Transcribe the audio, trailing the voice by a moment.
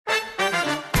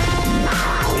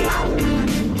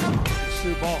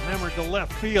Ball hammered to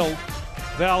left field.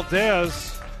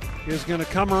 Valdez is going to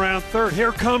come around third.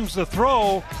 Here comes the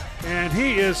throw, and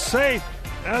he is safe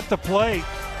at the plate.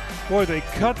 Boy, they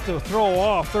cut the throw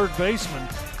off. Third baseman,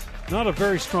 not a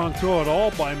very strong throw at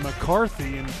all by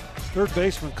McCarthy, and third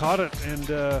baseman caught it,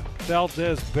 and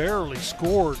Valdez barely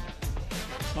scored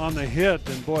on the hit.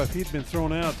 And boy, if he'd been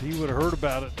thrown out, he would have heard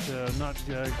about it, not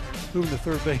moving to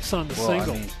third base on the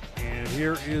single. And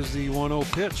here is the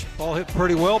 1-0 pitch. Ball hit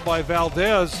pretty well by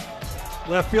Valdez.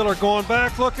 Left fielder going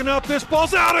back, looking up. This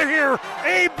ball's out of here.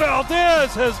 Abe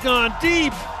Valdez has gone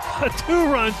deep. A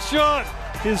 2-run shot.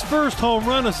 His first home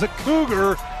run as a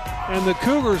Cougar. And the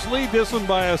Cougars lead this one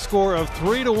by a score of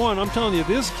 3-1. I'm telling you,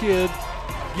 this kid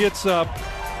gets up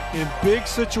in big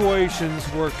situations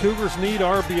where Cougars need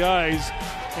RBIs,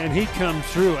 and he comes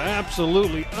through.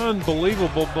 Absolutely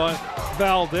unbelievable by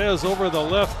Valdez over the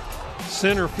left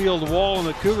center field wall, and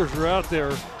the Cougars are out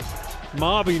there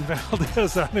mobbing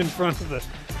Valdez out in front of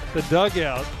the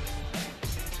dugout.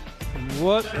 And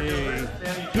what a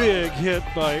big hit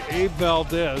by Abe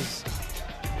Valdez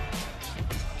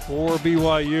for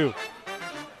BYU.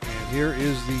 And here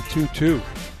is the 2-2.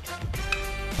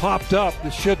 Popped up.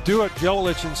 This should do it.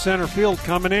 Jelilich in center field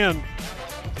coming in.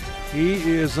 He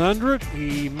is under it.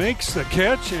 He makes the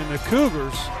catch, and the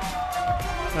Cougars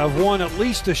have won at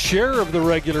least a share of the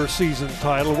regular season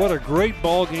title. What a great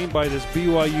ball game by this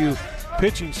BYU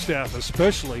pitching staff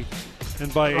especially,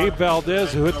 and by Abe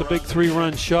Valdez, who hit the big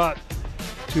 3-run shot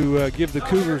to give the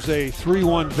Cougars a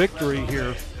 3-1 victory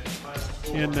here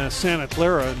in Santa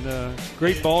Clara. And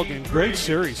great ball game, great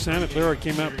series. Santa Clara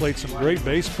came out and played some great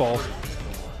baseball,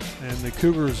 and the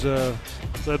Cougars,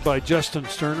 led by Justin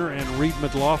Sterner and Reed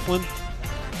McLaughlin,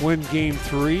 win Game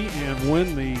 3 and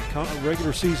win the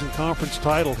regular season conference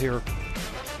title here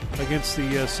against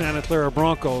the Santa Clara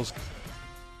Broncos.